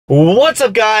What's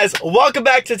up, guys? Welcome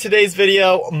back to today's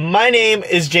video. My name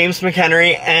is James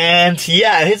McHenry, and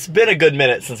yeah, it's been a good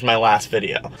minute since my last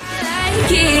video.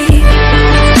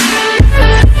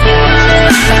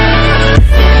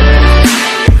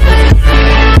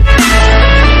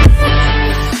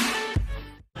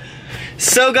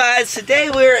 So guys, today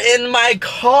we're in my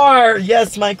car.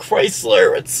 Yes, my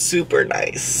Chrysler. It's super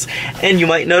nice. And you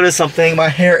might notice something. My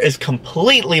hair is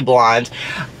completely blonde.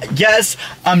 Yes,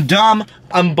 I'm dumb,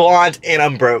 I'm blonde, and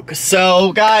I'm broke.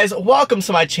 So guys, welcome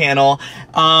to my channel.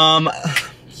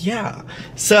 Yeah.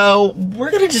 So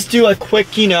we're gonna just do a quick,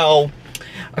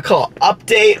 I call it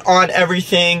update on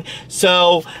everything.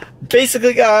 So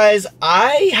basically, guys,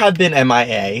 I have been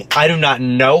MIA. I do not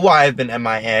know why I've been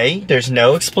MIA. There's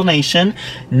no explanation.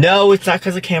 No, it's not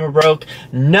because the camera broke.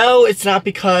 No, it's not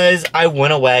because I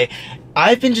went away.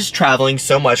 I've been just traveling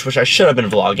so much, which I should have been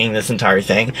vlogging this entire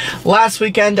thing. Last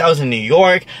weekend, I was in New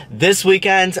York. This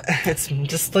weekend, it's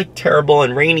just like terrible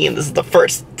and rainy, and this is the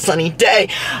first sunny day.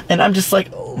 And I'm just like,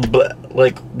 what?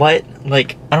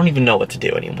 Like, I don't even know what to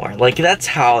do anymore. Like, that's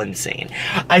how insane.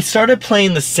 I started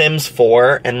playing The Sims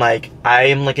 4, and like, I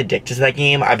am like addicted to that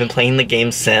game. I've been playing the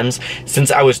game Sims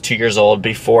since I was 2 years old,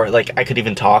 before like I could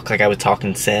even talk. Like, I would talk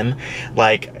in Sim.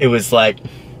 Like, it was like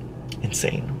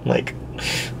insane. Like,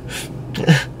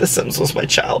 The Sims was my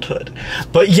childhood.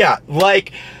 But yeah,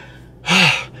 like,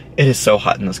 it is so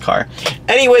hot in this car.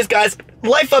 Anyways, guys,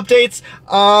 life updates.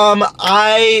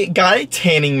 I got a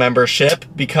tanning membership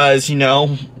because,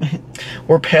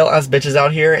 we're pale ass bitches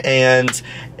out here, and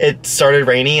it started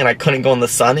raining and I couldn't go in the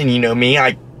sun, and you know me,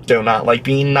 I do not like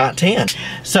being not tan.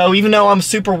 So even though I'm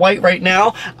super white right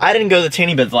now, I didn't go to the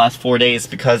tanning bed the last 4 days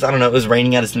because, I don't know, it was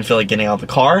raining. I just didn't feel like getting out of the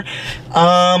car.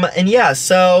 And yeah,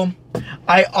 so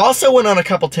I also went on a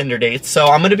couple Tinder dates, so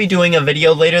I'm going to be doing a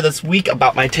video later this week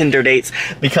about my Tinder dates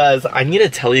because I need to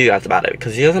tell you guys about it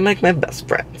because you guys are like my best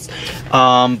friends.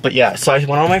 But yeah, so I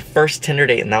went on my first Tinder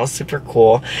date and that was super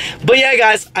cool. But yeah,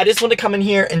 guys, I just want to come in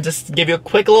here and just give you a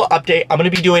quick little update. I'm going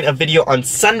to be doing a video on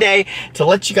Sunday to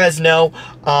let you guys know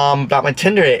about my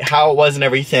Tinder date, how it was and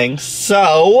everything.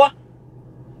 So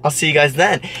I'll see you guys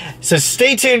then. So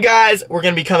stay tuned, guys. We're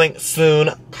gonna be coming soon.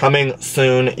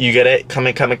 You get it?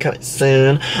 Coming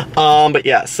soon. But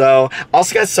yeah, so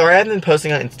also, guys, sorry I haven't been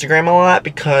posting on Instagram a lot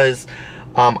because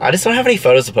I just don't have any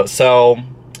photos to post. So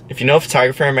if you know a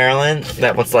photographer in Maryland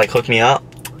that wants to like hook me up,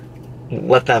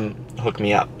 let them hook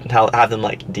me up. Have them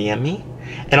like DM me.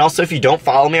 And also, if you don't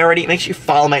follow me already, make sure you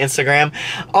follow my Instagram.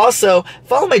 Also,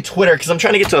 follow my Twitter, because I'm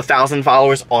trying to get to 1,000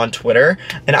 followers on Twitter.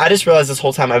 And I just realized this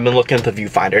whole time I've been looking at the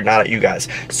viewfinder, not at you guys.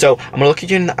 So, I'm going to look at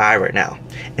you in the eye right now.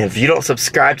 And if you don't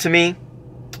subscribe to me,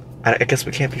 I guess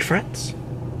we can't be friends.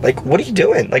 Like, what are you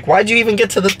doing? Like, why'd you even get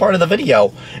to this part of the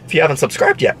video if you haven't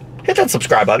subscribed yet? Hit that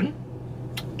subscribe button.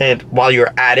 And while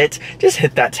you're at it, just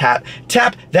hit that tap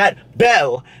that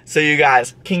bell so you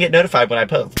guys can get notified when I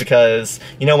post. Because,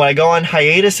 when I go on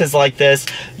hiatuses like this,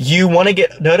 you want to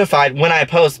get notified when I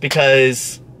post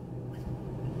because,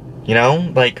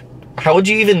 like, how would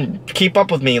you even keep up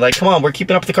with me? Like, come on, we're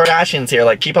keeping up with the Kardashians here.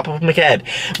 Like, keep up with McHenry.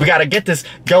 We got to get this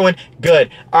going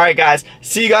good. All right, guys.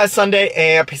 See you guys Sunday,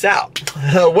 and peace out.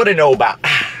 What do you know about?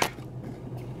 I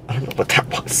don't know what that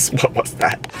was. What was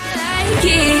that?